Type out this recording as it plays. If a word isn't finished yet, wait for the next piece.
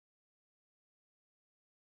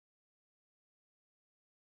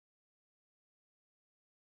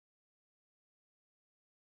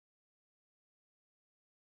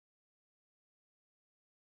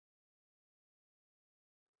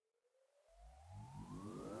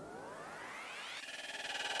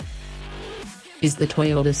Is the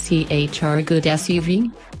Toyota CHR a good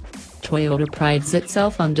SUV? Toyota prides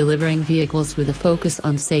itself on delivering vehicles with a focus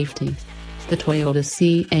on safety. The Toyota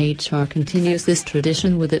CHR continues this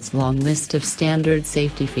tradition with its long list of standard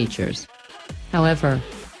safety features. However,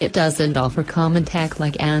 it doesn't offer common tech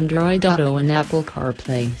like Android Auto and Apple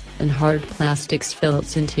CarPlay, and hard plastics fill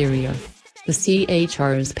its interior. The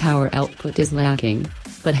CHR's power output is lacking,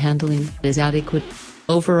 but handling is adequate.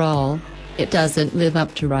 Overall, it doesn't live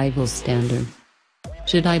up to rivals' standards.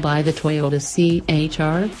 Should I buy the Toyota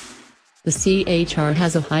CHR? The CHR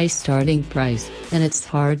has a high starting price, and it's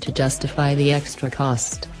hard to justify the extra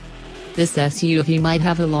cost. This SUV might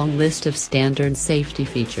have a long list of standard safety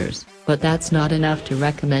features, but that's not enough to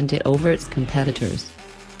recommend it over its competitors.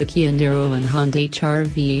 The Kia Niro and Honda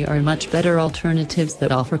HR-V are much better alternatives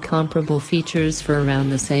that offer comparable features for around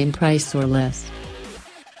the same price or less.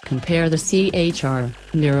 Compare the CHR,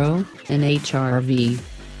 Niro, and HR-V.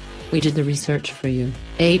 We did the research for you.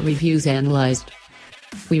 8 reviews analyzed.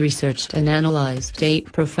 We researched and analyzed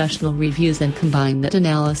 8 professional reviews and combined that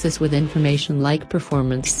analysis with information like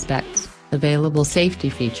performance specs, available safety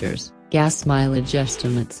features, gas mileage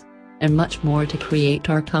estimates, and much more to create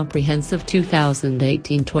our comprehensive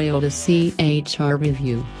 2018 Toyota CHR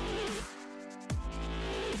review.